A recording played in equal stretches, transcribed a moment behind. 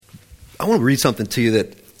I want to read something to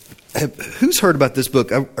you who's heard about this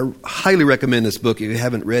book? I highly recommend this book if you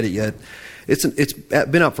haven't read it yet. It's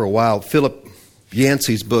been out for a while. Philip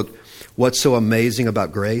Yancey's book, What's So Amazing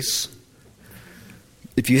About Grace?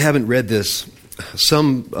 If you haven't read this,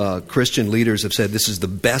 some Christian leaders have said this is the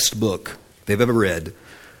best book they've ever read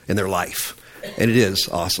in their life. And it is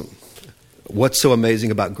awesome. What's So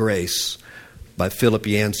Amazing About Grace by Philip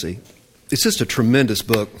Yancey. It's just a tremendous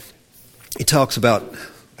book. He talks about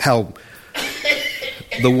how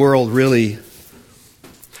the world really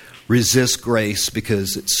resists grace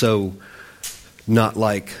because it's so not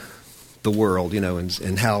like the world,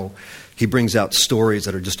 and how he brings out stories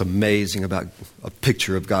that are just amazing about a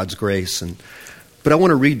picture of God's grace. But I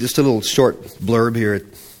want to read just a little short blurb here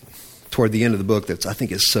toward the end of the book that I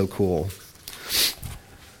think is so cool.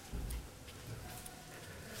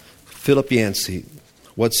 Philip Yancey,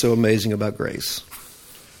 What's So Amazing About Grace?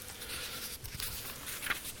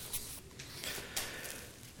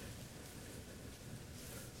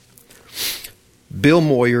 Bill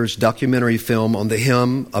Moyer's documentary film on the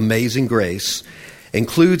hymn Amazing Grace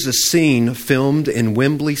includes a scene filmed in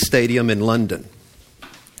Wembley Stadium in London.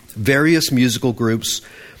 Various musical groups,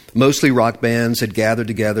 mostly rock bands, had gathered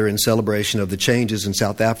together in celebration of the changes in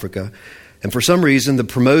South Africa, and for some reason the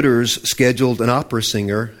promoters scheduled an opera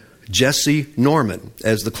singer, Jesse Norman,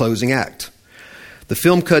 as the closing act. The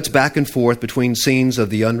film cuts back and forth between scenes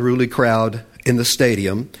of the unruly crowd in the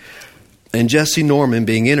stadium and Jesse Norman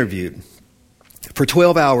being interviewed. For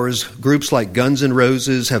 12 hours, groups like Guns N'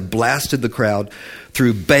 Roses have blasted the crowd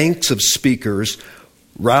through banks of speakers,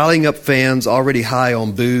 riling up fans already high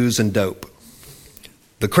on booze and dope.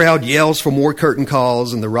 The crowd yells for more curtain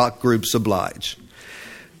calls and the rock groups oblige.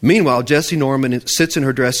 Meanwhile, Jesse Norman sits in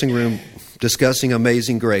her dressing room discussing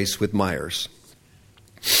Amazing Grace with Myers.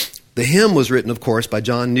 The hymn was written, of course, by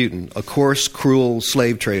John Newton, a coarse, cruel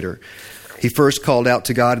slave trader. He first called out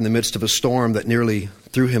to God in the midst of a storm that nearly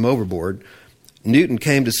threw him overboard. Newton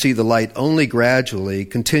came to see the light only gradually,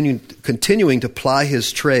 continuing to ply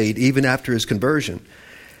his trade even after his conversion.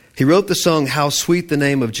 He wrote the song How Sweet the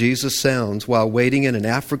Name of Jesus Sounds while waiting in an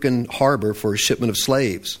African harbor for a shipment of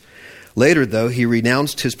slaves. Later, though, he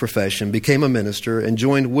renounced his profession, became a minister, and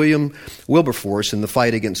joined William Wilberforce in the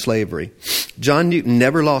fight against slavery. John Newton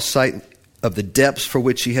never lost sight of the depths for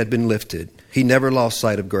which he had been lifted. He never lost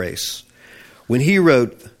sight of grace. When he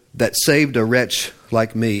wrote that saved a wretch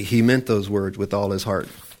like me, he meant those words with all his heart.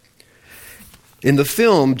 In the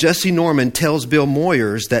film, Jesse Norman tells Bill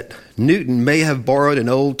Moyers that Newton may have borrowed an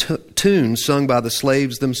old tune sung by the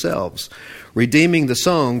slaves themselves, redeeming the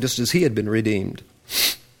song just as he had been redeemed.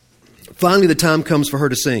 Finally, the time comes for her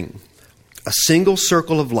to sing. A single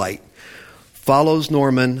circle of light follows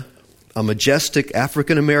Norman, a majestic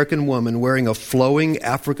African-American woman wearing a flowing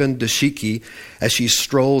African dashiki as she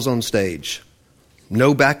strolls on stage.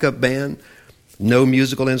 No backup band, no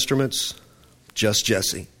musical instruments, just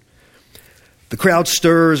Jesse. The crowd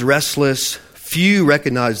stirs, restless. Few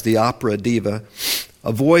recognize the opera diva.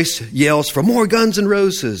 A voice yells for more Guns N'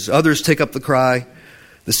 Roses. Others take up the cry.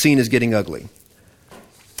 The scene is getting ugly.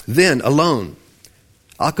 Then, alone,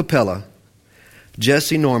 a cappella,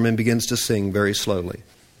 Jesse Norman begins to sing very slowly.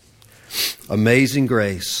 Amazing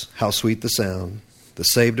grace, how sweet the sound that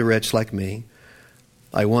saved a wretch like me.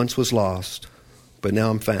 I once was lost, but now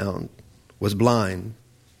I'm found, was blind,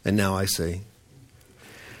 and now I see.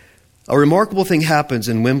 A remarkable thing happens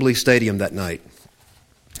in Wembley Stadium that night.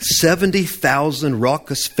 70,000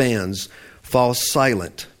 raucous fans fall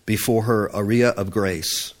silent before her aria of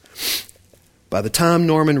grace. By the time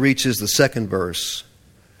Norman reaches the second verse,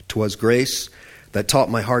 'twas grace that taught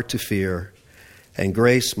my heart to fear, and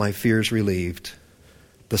grace my fears relieved.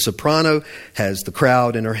 The soprano has the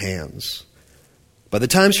crowd in her hands. By the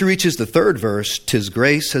time she reaches the third verse, 'tis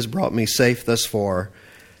grace has brought me safe thus far,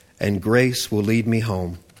 and grace will lead me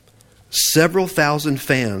home. Several thousand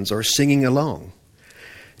fans are singing along,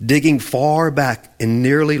 digging far back in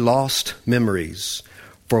nearly lost memories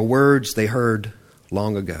for words they heard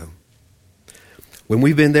long ago. When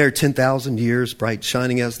we've been there 10,000 years, bright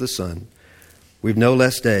shining as the sun, we've no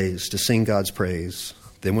less days to sing God's praise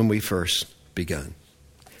than when we first begun.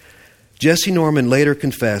 Jesse Norman later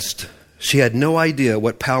confessed she had no idea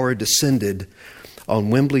what power descended on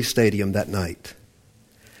Wembley Stadium that night.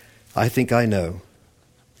 I think I know.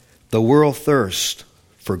 The world thirsts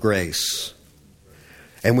for grace.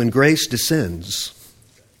 And when grace descends,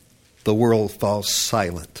 the world falls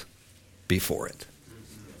silent before it.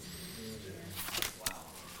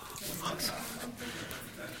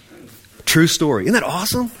 True story. Isn't that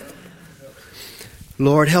awesome?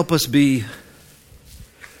 Lord, help us be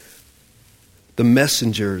the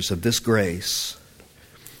messengers of this grace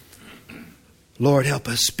Lord, help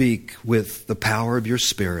us speak with the power of your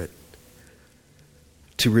Spirit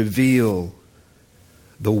to reveal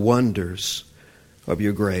the wonders of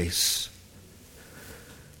your grace,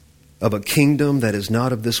 of a kingdom that is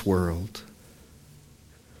not of this world,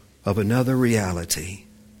 of another reality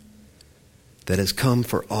that has come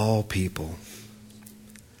for all people.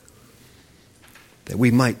 That we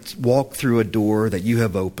might walk through a door that you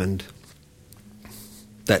have opened,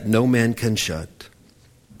 that no man can shut,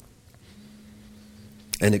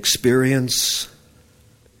 and experience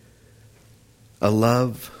a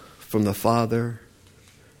love from the Father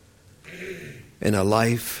and a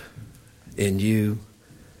life in you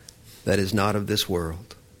that is not of this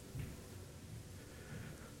world.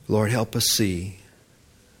 Lord, help us see,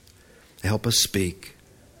 help us speak,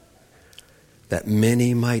 that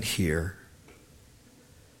many might hear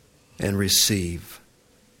and receive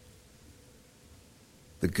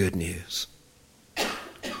the good news.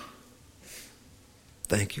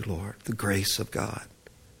 Thank you, Lord. The grace of God,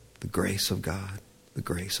 the grace of God, the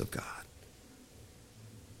grace of God.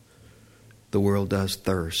 The world does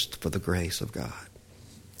thirst for the grace of God.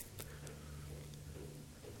 In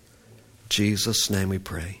Jesus' name we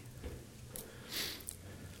pray.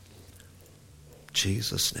 In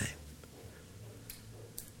Jesus' name.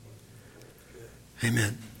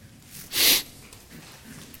 Amen.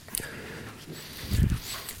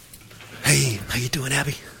 Hey, how you doing,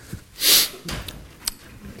 Abby?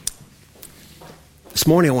 This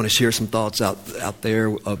morning I want to share some thoughts out there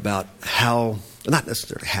about how, not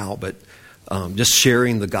necessarily how, but just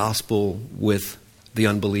sharing the gospel with the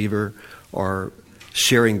unbeliever or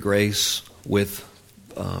sharing grace with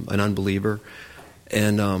an unbeliever.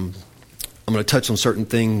 And I'm going to touch on certain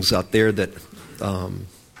things out there that I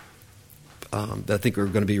think are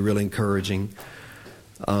going to be really encouraging.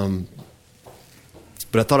 But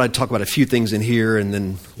I thought I'd talk about a few things in here, and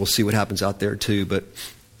then we'll see what happens out there too. But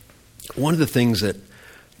one of the things that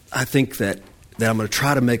I think that I'm going to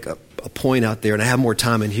try to make a point out there, and I have more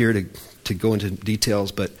time in here to go into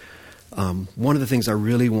details, but one of the things I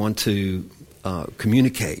really want to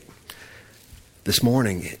communicate this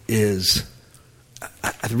morning is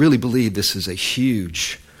I really believe this is a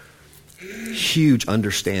huge, huge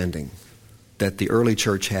understanding that the early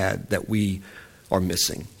church had that we are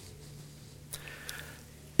missing.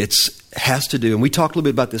 It has to do, and we talked a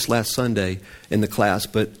little bit about this last Sunday in the class,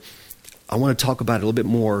 but I want to talk about it a little bit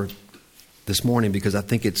more this morning because I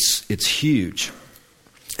think it's huge.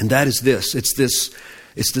 And that is this. It's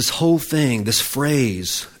this whole thing, this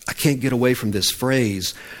phrase. I can't get away from this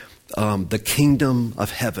phrase, the kingdom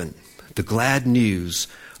of heaven, the glad news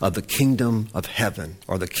of the kingdom of heaven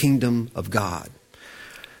or the kingdom of God.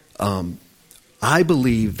 I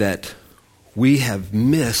believe that we have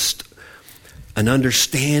missed an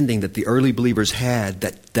understanding that the early believers had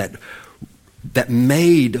that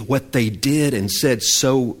made what they did and said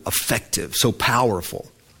so effective, so powerful.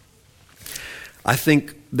 I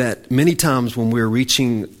think that many times when we're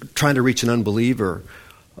trying to reach an unbeliever,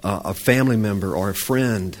 a family member or a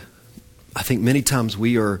friend, I think many times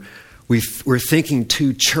we're thinking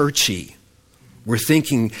too churchy. We're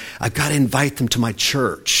thinking, I've got to invite them to my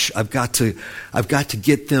church. I've got to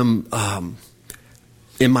get them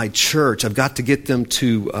in my church. I've got to get them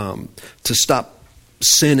to stop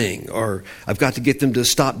sinning, or I've got to get them to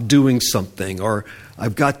stop doing something, or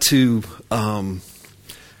I've got to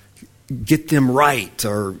get them right,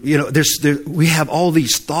 or we have all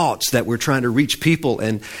these thoughts that we're trying to reach people,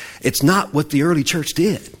 and it's not what the early church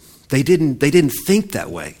did. They didn't think that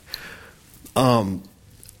way. In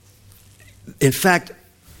fact,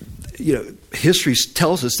 history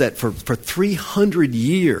tells us that for 300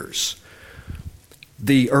 years,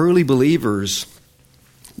 the early believers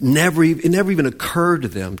it never even occurred to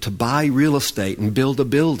them to buy real estate and build a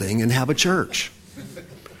building and have a church.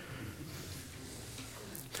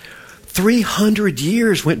 300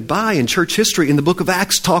 years went by in church history, and the book of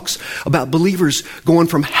Acts talks about believers going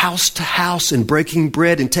from house to house and breaking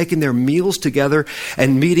bread and taking their meals together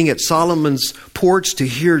and meeting at Solomon's porch to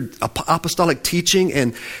hear apostolic teaching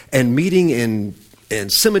and meeting in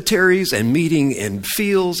cemeteries and meeting in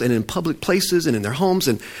fields and in public places and in their homes.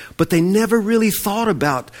 But they never really thought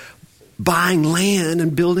about buying land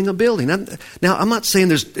and building a building. Now, I'm not saying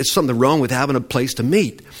there's something wrong with having a place to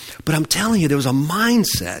meet, but I'm telling you there was a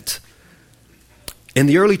mindset in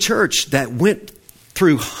the early church that went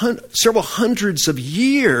through several hundreds of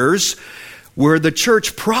years where the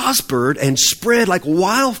church prospered and spread like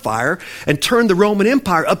wildfire and turned the Roman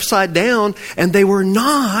Empire upside down, and they were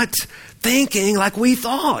not thinking like we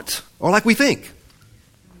thought or like we think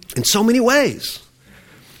in so many ways.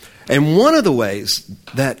 And one of the ways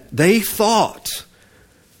that they thought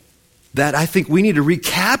that I think we need to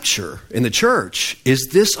recapture in the church is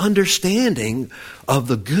this understanding of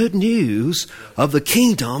the good news of the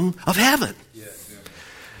kingdom of heaven.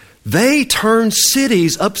 They turned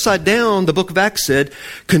cities upside down, the book of Acts said,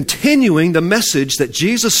 continuing the message that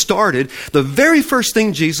Jesus started. The very first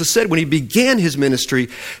thing Jesus said when he began his ministry,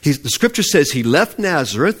 the scripture says he left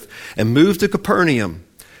Nazareth and moved to Capernaum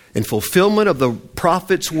in fulfillment of the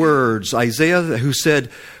prophet's words. Isaiah, who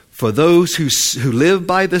said, for those who live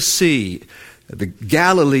by the sea, the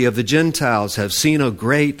Galilee of the Gentiles have seen a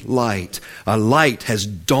great light. A light has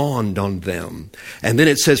dawned on them. And then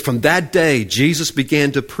it says, from that day, Jesus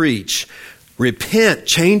began to preach, repent,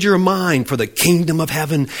 change your mind, for the kingdom of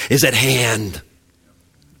heaven is at hand.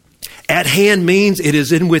 At hand means it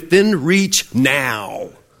is within reach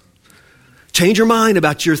now. Change your mind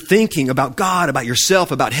about your thinking, about God, about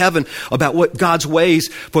yourself, about heaven, about what God's ways.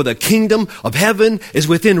 For the kingdom of heaven is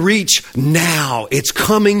within reach now. It's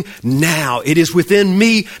coming now. It is within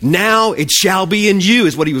me now. It shall be in you,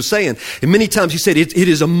 is what he was saying. And many times he said, it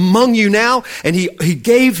is among you now. And he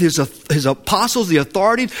gave his apostles the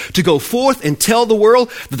authority to go forth and tell the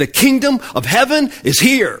world that the kingdom of heaven is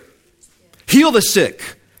here. Heal the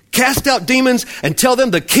sick. Cast out demons and tell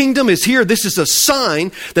them the kingdom is here. This is a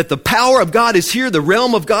sign that the power of God is here. The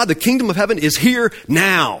realm of God, the kingdom of heaven is here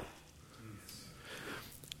now.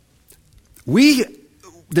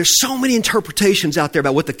 There's so many interpretations out there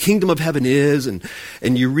about what the kingdom of heaven is, and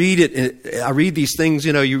you read it, and I read these things,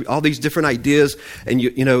 all these different ideas, and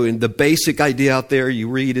and the basic idea out there you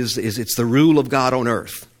read is it's the rule of God on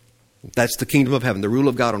earth. That's the kingdom of heaven, the rule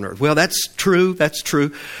of God on earth. Well, that's true,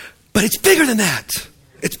 but it's bigger than that.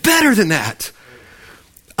 It's better than that.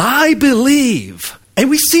 I believe, and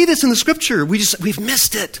we see this in the scripture, we've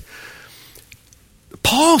missed it.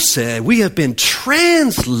 Paul said we have been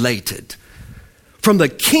translated from the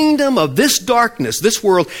kingdom of this darkness, this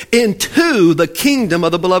world, into the kingdom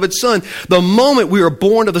of the beloved Son, the moment we were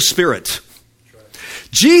born of the Spirit.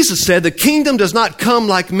 Jesus said the kingdom does not come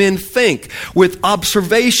like men think, with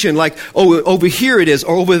observation, like, oh, over here it is,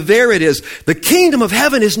 or over there it is. The kingdom of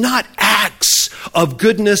heaven is not acts of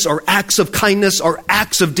goodness or acts of kindness or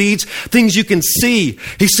acts of deeds, things you can see.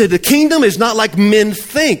 He said the kingdom is not like men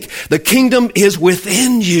think. The kingdom is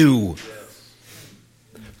within you.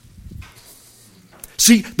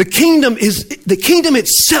 See, the kingdom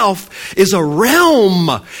itself is a realm.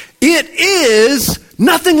 It is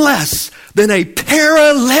nothing less than a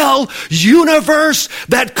parallel universe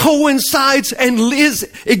that coincides and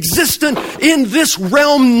is existent in this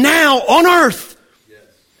realm now on earth.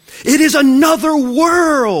 It is another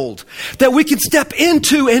world that we can step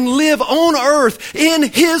into and live on earth in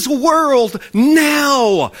His world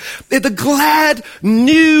now. The glad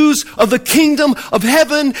news of the kingdom of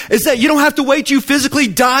heaven is that you don't have to wait till you physically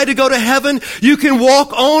die to go to heaven. You can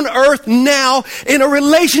walk on earth now in a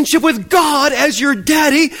relationship with God as your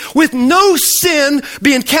daddy, with no sin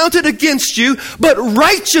being counted against you, but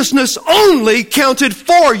righteousness only counted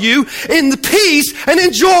for you in the peace and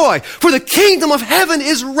in joy. For the kingdom of heaven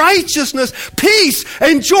is righteousness, peace,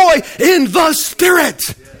 and joy in the Spirit.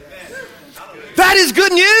 That is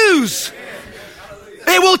good news.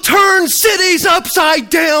 It will turn cities upside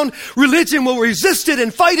down. Religion will resist it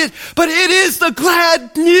and fight it, but it is the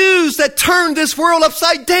glad news that turned this world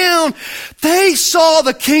upside down. They saw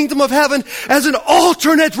the kingdom of heaven as an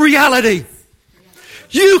alternate reality.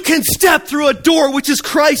 You can step through a door, which is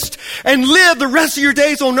Christ, and live the rest of your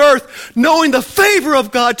days on earth knowing the favor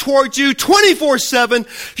of God towards you 24/7.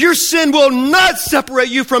 Your sin will not separate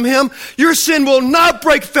you from Him. Your sin will not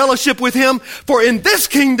break fellowship with Him. For in this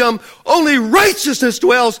kingdom, only righteousness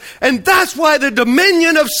dwells. And that's why the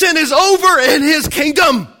dominion of sin is over in His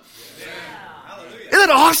kingdom. Isn't that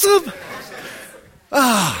awesome?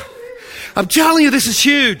 I'm telling you, this is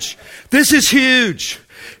huge. This is huge.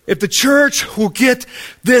 If the church will get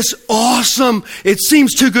this awesome, it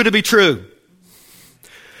seems too good to be true.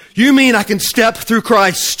 You mean I can step through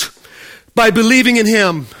Christ by believing in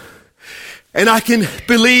Him, and I can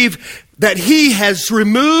believe that He has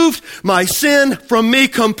removed my sin from me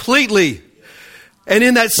completely. And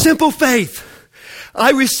in that simple faith, I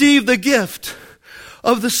receive the gift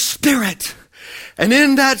of the Spirit. And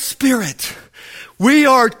in that Spirit, we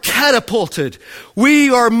are catapulted. We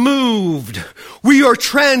are moved. We are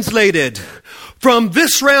translated from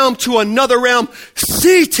this realm to another realm,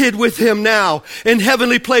 seated with Him now in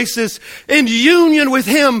heavenly places, in union with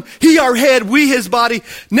Him. He our head, we His body.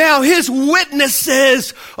 Now His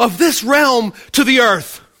witnesses of this realm to the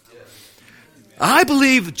earth. I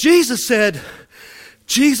believe Jesus said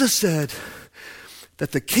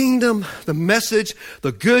that the kingdom, the message,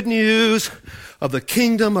 the good news of the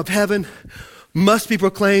kingdom of heaven must be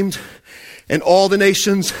proclaimed in all the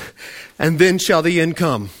nations, and then shall the end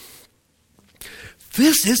come.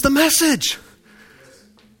 This is the message.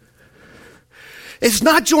 It's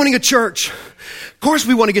not joining a church. Of course,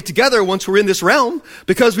 we want to get together once we're in this realm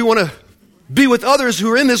because we want to be with others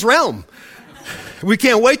who are in this realm. We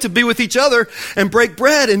can't wait to be with each other and break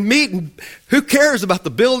bread and meet. And who cares about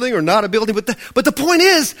the building or not a building? But the point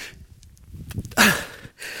is,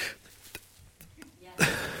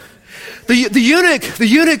 the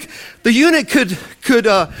eunuch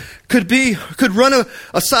could run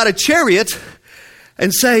aside a chariot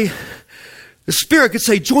and say, the Spirit could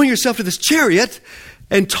say, join yourself to this chariot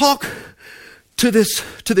and talk to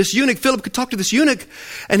this eunuch. Philip could talk to this eunuch,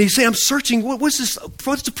 and he'd say, I'm searching, what's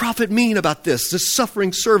the prophet mean about this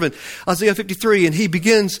suffering servant? Isaiah 53, and he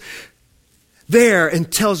begins there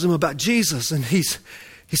and tells him about Jesus, and he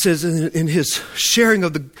says in his sharing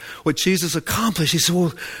of what Jesus accomplished, he said,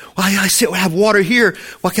 well, I have water here.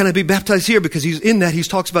 Why can't I be baptized here? Because he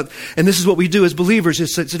talks about, and this is what we do as believers.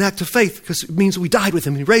 It's an act of faith because it means we died with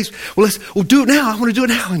him. He raised, we'll do it now. I want to do it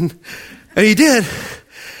now. And he did.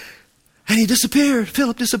 And he disappeared.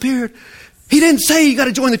 Philip disappeared. He didn't say you got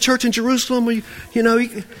to join the church in Jerusalem. He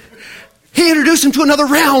introduced him to another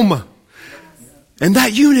realm. And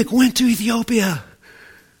that eunuch went to Ethiopia.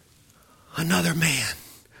 Another man.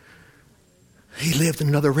 He lived in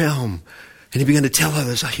another realm. And he began to tell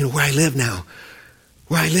others, where I live now.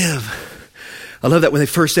 Where I live. I love that when they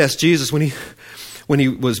first asked Jesus, when he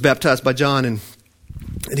was baptized by John and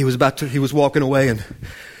he was walking away and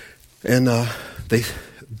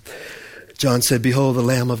John said, behold, the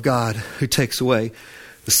Lamb of God who takes away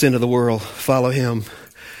the sin of the world. Follow him.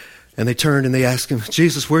 And they turned and they asked him,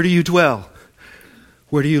 Jesus, where do you dwell?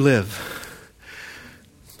 Where do you live?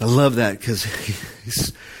 I love that because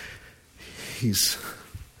he's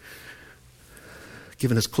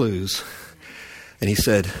given us clues. And he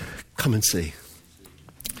said, come and see.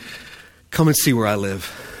 Come and see where I live.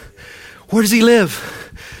 Where does he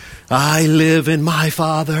live? I live in my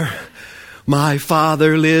Father. My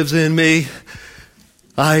Father lives in me.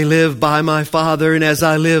 I live by my Father, and as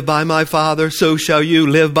I live by my Father, so shall you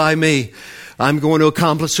live by me. I'm going to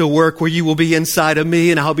accomplish a work where you will be inside of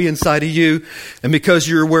me and I'll be inside of you. And because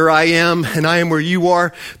you're where I am and I am where you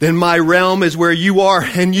are, then my realm is where you are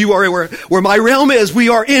and you are where my realm is. We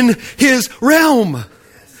are in his realm.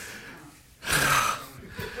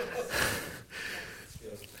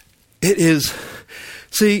 It is,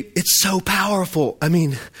 it's so powerful. I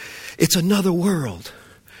mean, it's another world.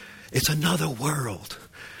 It's another world.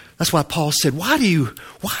 That's why Paul said, why are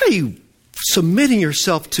you submitting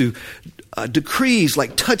yourself to decrees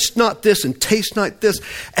like touch not this and taste not this,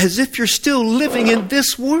 as if you're still living in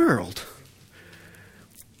this world?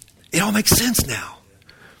 It all makes sense now.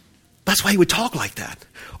 That's why he would talk like that.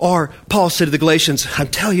 Or Paul said to the Galatians, I'm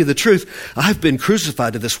telling you the truth. I've been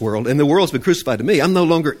crucified to this world and the world's been crucified to me. I'm no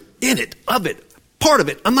longer in it, of it, part of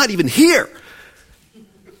it. I'm not even here.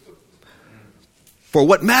 For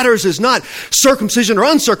what matters is not circumcision or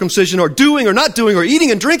uncircumcision or doing or not doing or eating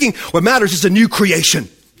and drinking. What matters is a new creation.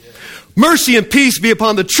 Yeah. Mercy and peace be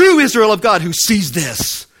upon the true Israel of God who sees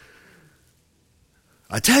this.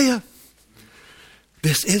 I tell you,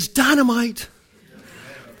 this is dynamite.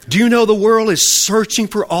 Do you know the world is searching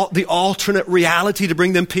for the alternate reality to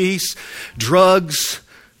bring them peace? Drugs,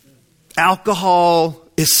 alcohol,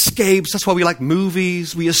 escapes. That's why we like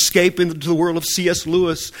movies. We escape into the world of C.S.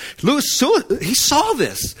 Lewis. He saw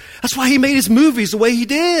this. That's why he made his movies the way he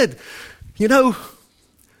did.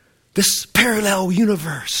 This parallel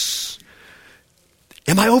universe.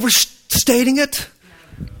 Am I overstating it?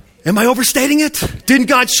 Am I overstating it? Didn't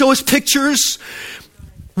God show us pictures?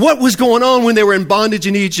 What was going on when they were in bondage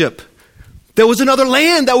in Egypt? There was another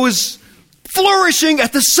land that was flourishing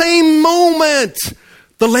at the same moment.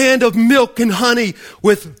 The land of milk and honey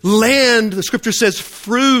with land, the scripture says,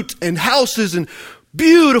 fruit and houses and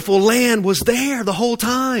beautiful land was there the whole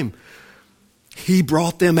time. He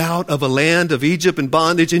brought them out of a land of Egypt and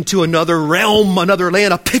bondage into another realm, another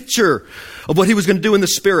land, a picture of what he was going to do in the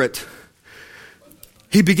spirit.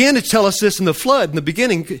 He began to tell us this in the flood. In the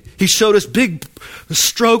beginning, he showed us big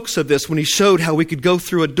strokes of this when he showed how we could go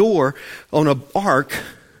through a door on an ark.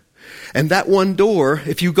 And that one door,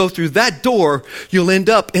 if you go through that door, you'll end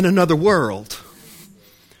up in another world.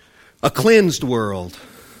 A cleansed world.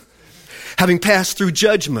 Having passed through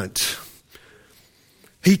judgment.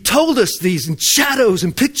 He told us these in shadows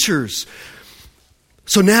and pictures.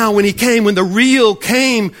 So now when the real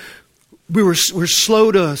came, we're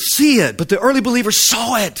slow to see it. But the early believers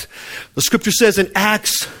saw it. The scripture says in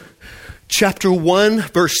Acts chapter 1,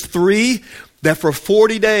 verse 3, that for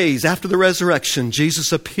 40 days after the resurrection,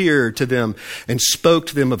 Jesus appeared to them and spoke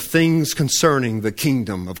to them of things concerning the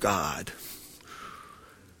kingdom of God.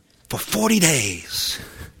 For 40 days,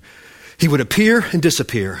 he would appear and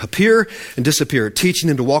disappear, teaching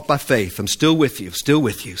them to walk by faith. I'm still with you, still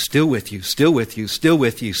with you, still with you, still with you, still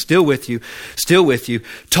with you, still with you, still with you,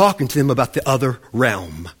 talking to them about the other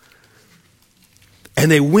realm. And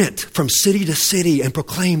they went from city to city and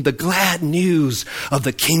proclaimed the glad news of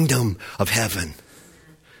the kingdom of heaven.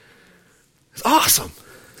 It's awesome.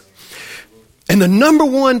 And the number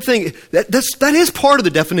one thing, that is part of the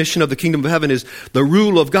definition of the kingdom of heaven, is the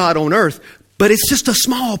rule of God on earth, but it's just a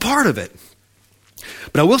small part of it.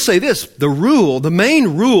 But I will say this, the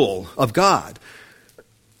main rule of God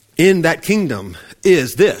in that kingdom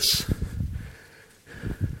is this: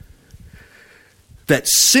 that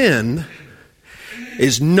sin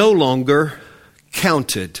is no longer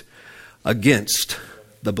counted against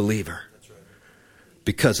the believer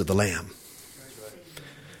because of the Lamb.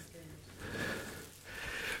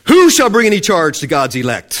 Who shall bring any charge to God's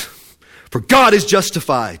elect? For God is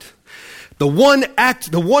justified. The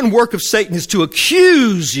one work of Satan is to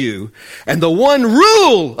accuse you, and the one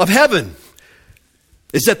rule of heaven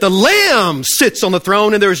is that the Lamb sits on the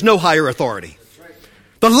throne and there is no higher authority.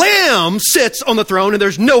 The Lamb sits on the throne and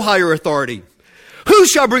there's no higher authority. Who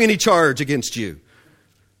shall bring any charge against you?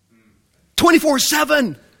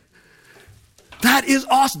 24/7. That is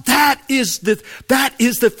awesome. That is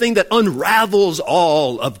the thing that unravels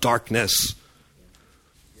all of darkness.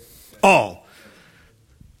 All.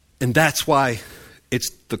 And that's why it's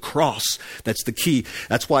the cross. That's the key.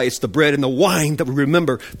 That's why it's the bread and the wine that we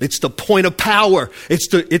remember. It's the point of power. It's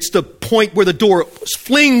the point where the door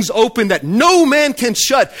flings open that no man can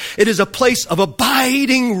shut. It is a place of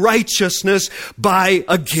abiding righteousness by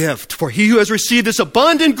a gift. For he who has received this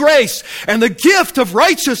abundant grace and the gift of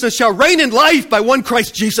righteousness shall reign in life by one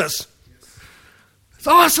Christ Jesus. It's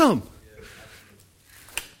awesome.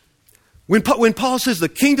 When Paul says the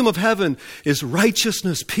kingdom of heaven is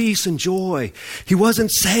righteousness, peace, and joy, he wasn't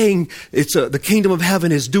saying the kingdom of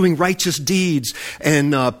heaven is doing righteous deeds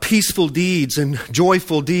and peaceful deeds and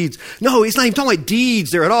joyful deeds. No, he's not even talking about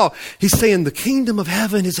deeds there at all. He's saying the kingdom of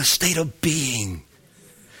heaven is a state of being.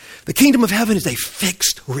 The kingdom of heaven is a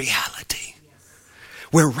fixed reality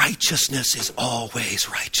where righteousness is always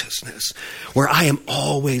righteousness, where I am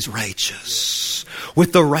always righteous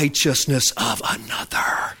with the righteousness of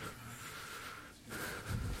another.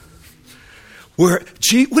 What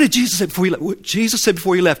did Jesus say before he left? Jesus said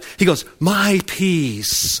before he left, he goes, my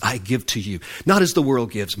peace I give to you. Not as the world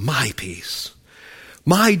gives, my peace.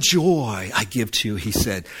 My joy I give to you, he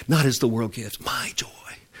said. Not as the world gives, my joy.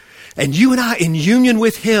 And you and I, in union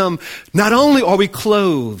with him, not only are we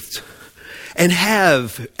clothed and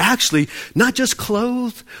have, actually, not just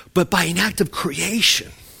clothed, but by an act of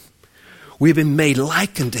creation, we've been made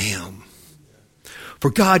like unto him. For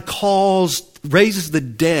God raises the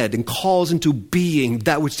dead and calls into being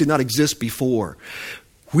that which did not exist before.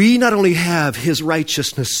 We not only have his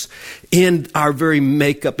righteousness in our very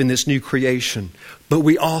makeup in this new creation, but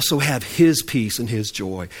we also have his peace and his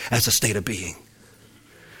joy as a state of being.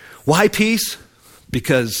 Why peace?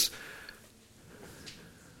 Because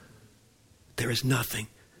there is nothing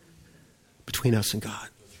between us and God.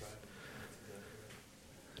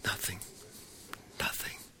 Nothing.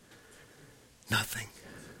 Nothing. Nothing.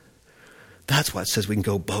 That's why it says we can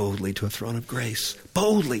go boldly to a throne of grace.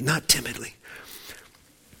 Boldly, not timidly.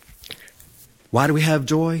 Why do we have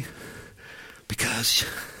joy? Because,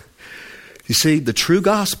 you see, the true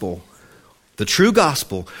gospel, the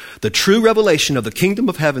true revelation of the kingdom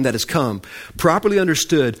of heaven that has come, properly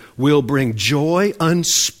understood, will bring joy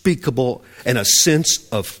unspeakable and a sense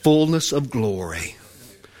of fullness of glory.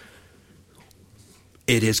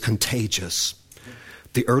 It is contagious.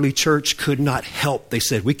 The early church could not help. They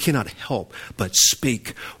said, we cannot help but speak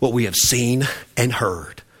what we have seen and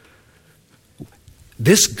heard.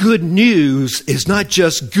 This good news is not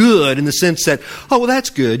just good in the sense that, oh, well, that's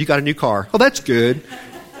good. You got a new car. Oh, that's good.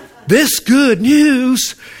 This good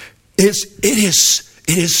news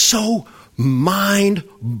is so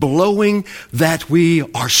mind-blowing that we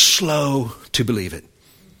are slow to believe it.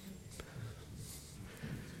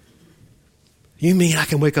 You mean I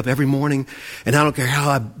can wake up every morning and I don't care how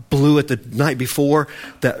I blew it the night before,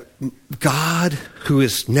 that God, who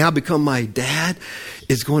has now become my dad,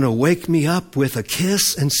 is going to wake me up with a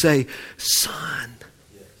kiss and say, son,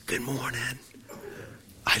 good morning.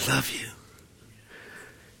 I love you.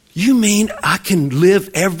 You mean I can live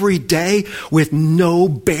every day with no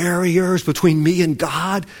barriers between me and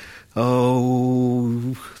God?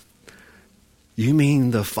 Oh, you mean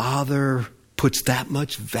the Father puts that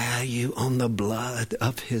much value on the blood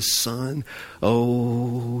of his Son?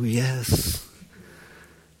 Oh, yes.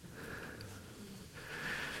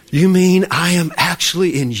 You mean I am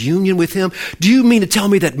actually in union with him? Do you mean to tell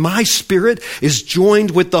me that my spirit is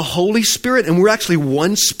joined with the Holy Spirit and we're actually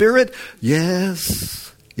one spirit?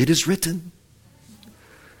 Yes, it is written.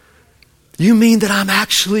 You mean that I've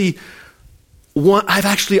actually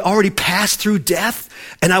already passed through death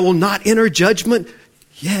and I will not enter judgment?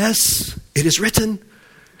 Yes, it is written.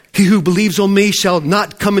 He who believes on me shall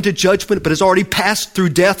not come into judgment, but has already passed through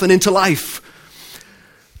death and into life.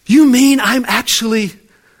 You mean I'm actually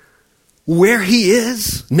where he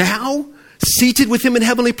is now, seated with him in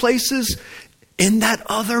heavenly places, in that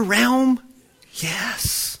other realm?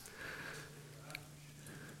 Yes.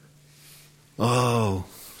 Oh,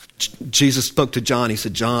 Jesus spoke to John. He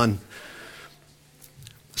said, John,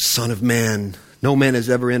 Son of Man, no man has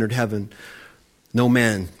ever entered heaven. No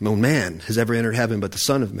man has ever entered heaven but the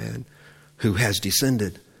Son of Man, who has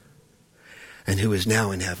descended and who is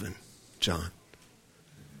now in heaven. John,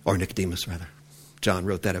 or Nicodemus rather. John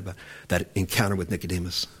wrote that about that encounter with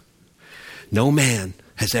Nicodemus. No man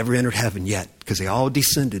has ever entered heaven yet, because they all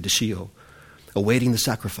descended to Sheol, awaiting the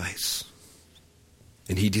sacrifice.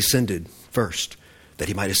 And he descended first, that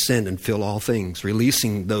he might ascend and fill all things,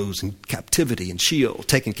 releasing those in captivity in Sheol,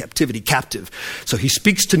 taking captivity captive. So he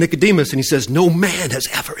speaks to Nicodemus and he says, no man has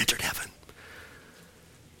ever entered heaven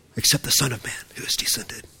except the Son of Man who has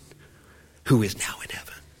descended, who is now in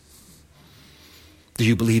heaven. Do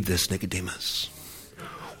you believe this, Nicodemus?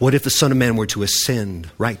 What if the Son of Man were to ascend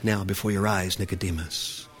right now before your eyes,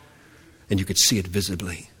 Nicodemus, and you could see it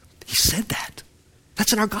visibly? He said that.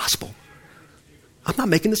 That's in our gospel. I'm not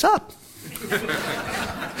making this up.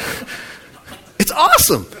 It's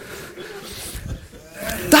awesome.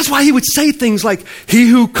 That's why he would say things like, he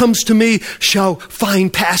who comes to me shall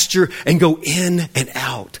find pasture, and go in and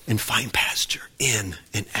out and find pasture, in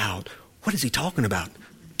and out. What is he talking about?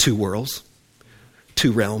 2 worlds,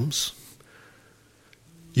 2 realms.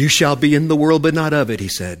 You shall be in the world, but not of it, he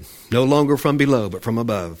said. No longer from below, but from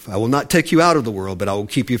above. I will not take you out of the world, but I will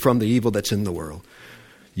keep you from the evil that's in the world.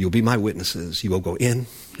 You'll be my witnesses. You will go in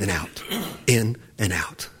and out, in and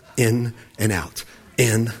out, in and out,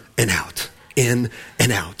 in and out, in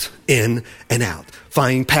and out, in and out.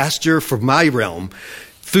 Find pasture from my realm,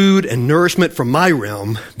 food and nourishment from my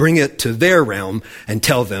realm. Bring it to their realm and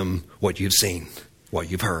tell them what you've seen, what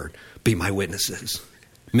you've heard. Be my witnesses.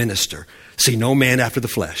 Minister. See no man after the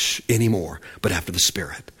flesh anymore, but after the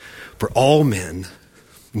Spirit. For all men,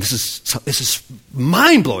 and this is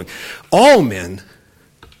mind-blowing, all men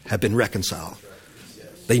have been reconciled.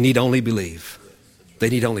 They need only believe. They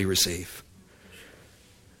need only receive.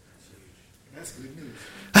 That's good news.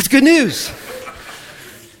 That's good news.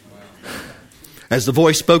 As the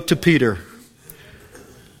voice spoke to Peter,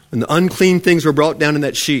 and the unclean things were brought down in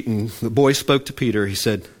that sheet, and the boy spoke to Peter, he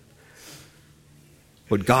said,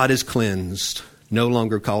 what God has cleansed, no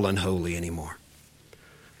longer call unholy anymore.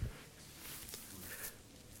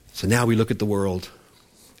 So now we look at the world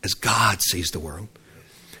as God sees the world.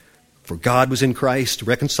 For God was in Christ,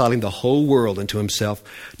 reconciling the whole world unto himself,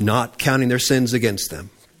 not counting their sins against them.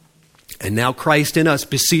 And now Christ in us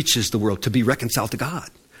beseeches the world to be reconciled to God.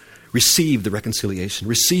 Receive the reconciliation,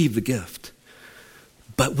 receive the gift.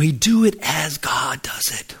 But we do it as God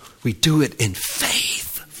does it. We do it in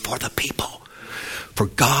faith for the people. For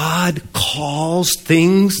God calls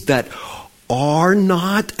things that are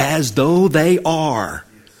not as though they are.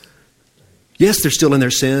 Yes, they're still in their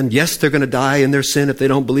sin. Yes, they're going to die in their sin if they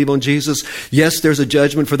don't believe on Jesus. Yes, there's a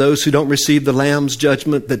judgment for those who don't receive the Lamb's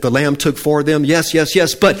judgment that the Lamb took for them. Yes, yes,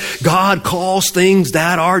 yes. But God calls things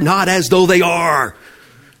that are not as though they are.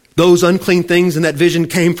 Those unclean things in that vision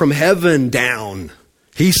came from heaven down.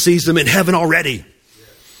 He sees them in heaven already.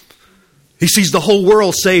 He sees the whole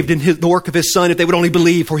world saved in the work of his Son if they would only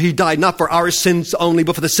believe, for he died not for our sins only,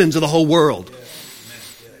 but for the sins of the whole world.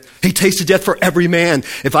 He tasted death for every man.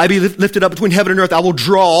 If I be lifted up between heaven and earth, I will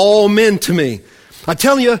draw all men to me. I'm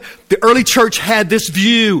telling you, the early church had this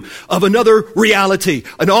view of another reality,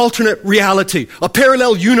 an alternate reality, a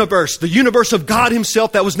parallel universe, the universe of God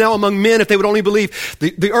himself that was now among men if they would only believe.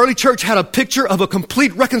 The early church had a picture of a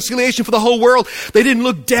complete reconciliation for the whole world. They didn't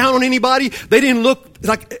look down on anybody. They didn't look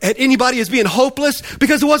like at anybody as being hopeless,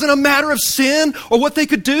 because it wasn't a matter of sin or what they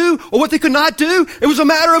could do or what they could not do. It was a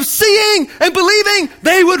matter of seeing and believing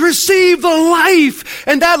they would receive the life,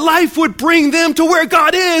 and that life would bring them to where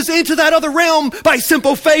God is, into that other realm, by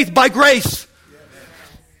simple faith, by grace.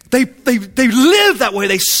 They lived that way.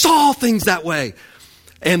 They saw things that way.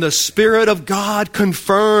 And the Spirit of God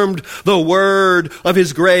confirmed the word of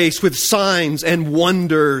his grace with signs and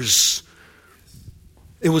wonders.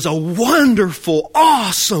 It was a wonderful,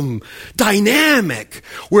 awesome dynamic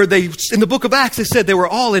where in the book of Acts, they said they were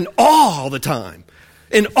all in awe all the time.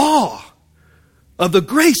 In awe of the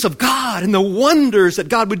grace of God and the wonders that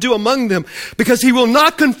God would do among them, because he will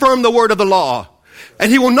not confirm the word of the law.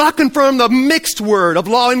 And he will not confirm the mixed word of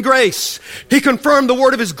law and grace. He confirmed the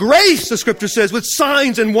word of his grace, the scripture says, with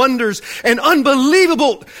signs and wonders and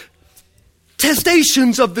unbelievable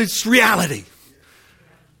testations of this reality.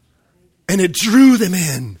 And it drew them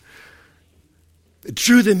in. It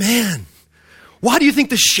drew them in. Why do you think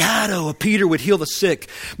the shadow of Peter would heal the sick?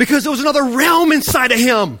 Because there was another realm inside of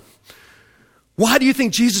him. Why do you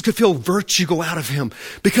think Jesus could feel virtue go out of him?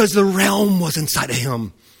 Because the realm was inside of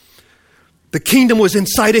him. The kingdom was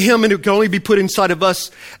inside of him, and it could only be put inside of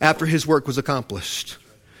us after his work was accomplished.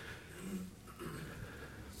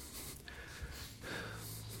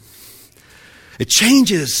 It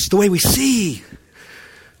changes the way we see,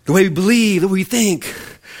 the way we believe, the way we think.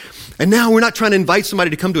 And now we're not trying to invite somebody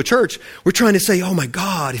to come to a church. We're trying to say, oh my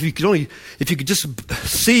God, if you could just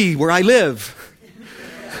see where I live.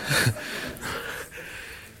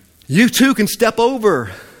 You too can step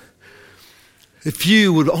over if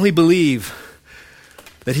you would only believe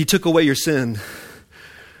that he took away your sin.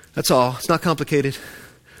 That's all. It's not complicated.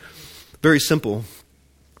 Very simple.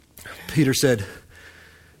 Peter said,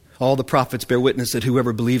 all the prophets bear witness that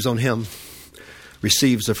whoever believes on him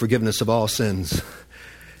receives the forgiveness of all sins.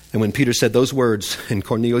 And when Peter said those words in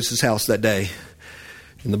Cornelius' house that day,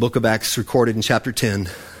 in the book of Acts recorded in chapter 10,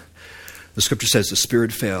 the scripture says the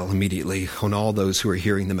Spirit fell immediately on all those who were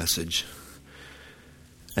hearing the message.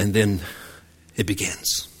 And then it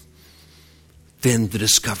begins. Then the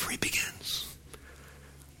discovery begins.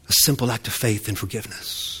 A simple act of faith and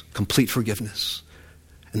forgiveness, complete forgiveness,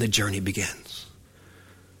 and the journey begins.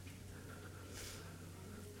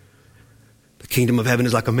 The kingdom of heaven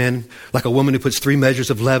is like a woman who puts 3 measures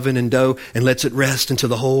of leaven in dough and lets it rest until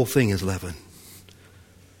the whole thing is leavened.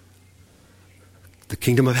 The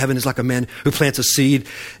kingdom of heaven is like a man who plants a seed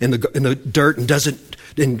in the dirt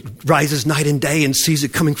and rises night and day and sees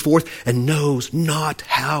it coming forth and knows not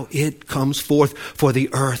how it comes forth, for the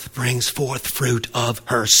earth brings forth fruit of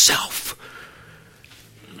herself.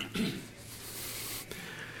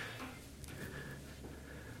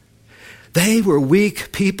 They were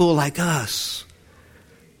weak people like us.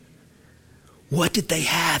 What did they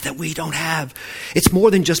have that we don't have? It's more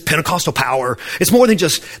than just Pentecostal power. It's more than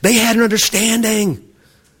just, they had an understanding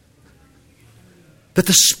that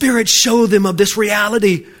the Spirit showed them of this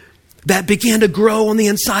reality that began to grow on the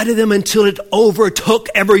inside of them until it overtook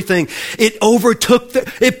everything. It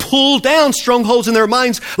pulled down strongholds in their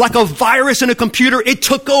minds like a virus in a computer. It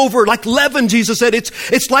took over like leaven, Jesus said.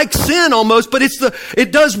 It's like sin almost, but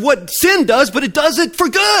it does what sin does, but it does it for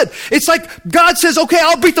good. It's like God says, okay,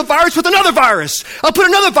 I'll beat the virus with another virus. I'll put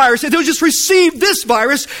another virus. If they'll just receive this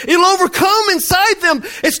virus, it'll overcome inside them.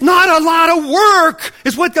 It's not a lot of work.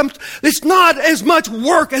 It's not as much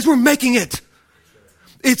work as we're making it.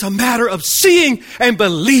 It's a matter of seeing and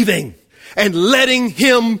believing and letting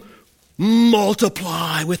him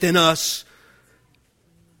multiply within us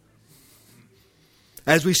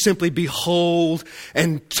as we simply behold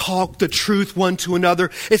and talk the truth one to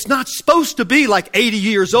another. It's not supposed to be like 80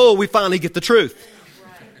 years old we finally get the truth.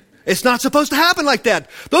 It's not supposed to happen like that.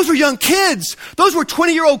 Those were young kids. Those were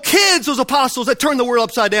 20-year-old kids, those apostles that turned the world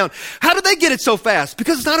upside down. How did they get it so fast?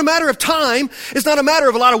 Because it's not a matter of time. It's not a matter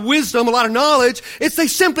of a lot of wisdom, a lot of knowledge. It's they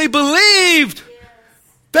simply believed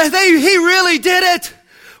that he really did it.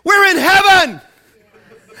 We're in heaven.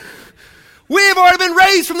 We've already been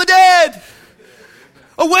raised from the dead,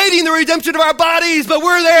 awaiting the redemption of our bodies, but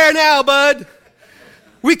we're there now, bud.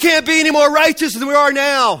 We can't be any more righteous than we are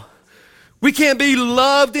now. We can't be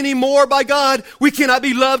loved any more by God. We cannot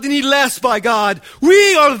be loved any less by God.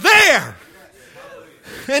 We are there.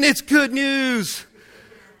 And it's good news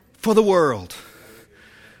for the world.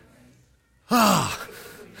 Oh,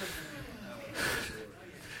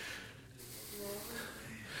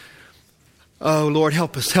 Lord,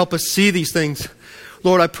 help us. Help us see these things.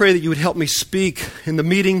 Lord, I pray that you would help me speak in the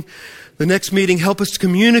meeting, the next meeting. Help us to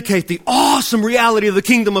communicate the awesome reality of the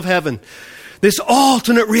kingdom of heaven. This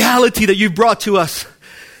alternate reality that you've brought to us.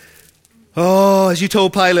 Oh, as you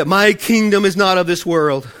told Pilate, my kingdom is not of this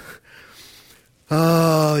world.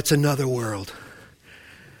 Oh, it's another world.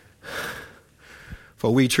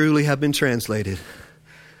 For we truly have been translated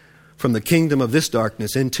from the kingdom of this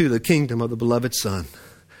darkness into the kingdom of the beloved Son.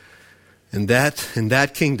 And that in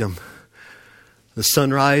that kingdom, the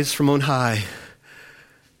sunrise from on high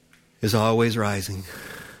is always rising.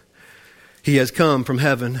 He has come from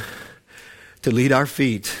heaven to lead our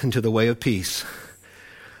feet into the way of peace.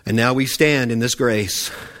 And now we stand in this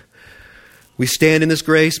grace. We stand in this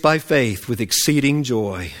grace by faith with exceeding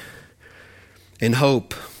joy in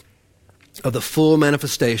hope of the full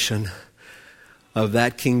manifestation of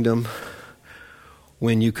that kingdom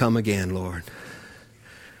when you come again, Lord.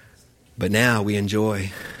 But now we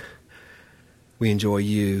enjoy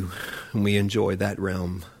you, and we enjoy that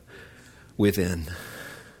realm within.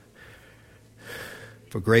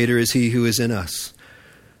 For greater is he who is in us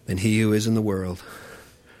than he who is in the world.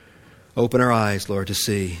 Open our eyes, Lord, to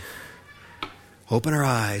see. Open our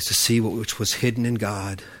eyes to see which was hidden in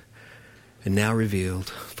God and now revealed.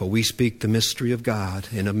 For we speak the mystery of God,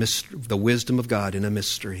 the wisdom of God in a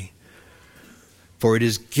mystery. For it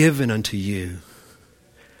is given unto you.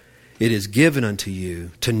 It is given unto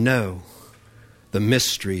you to know the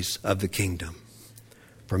mysteries of the kingdom.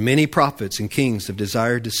 For many prophets and kings have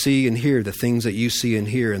desired to see and hear the things that you see and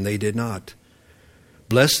hear, and they did not.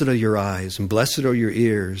 Blessed are your eyes and blessed are your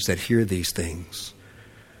ears that hear these things.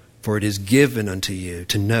 For it is given unto you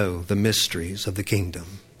to know the mysteries of the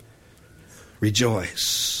kingdom.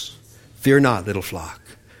 Rejoice. Fear not, little flock.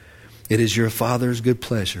 It is your Father's good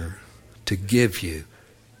pleasure to give you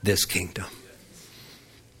this kingdom,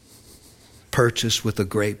 purchased with a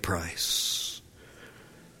great price.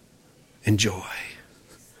 Enjoy,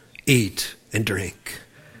 eat and drink,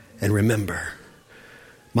 and remember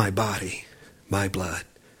my body, my blood,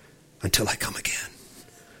 until I come again.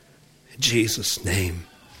 In Jesus' name,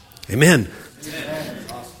 amen.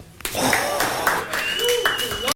 Amen.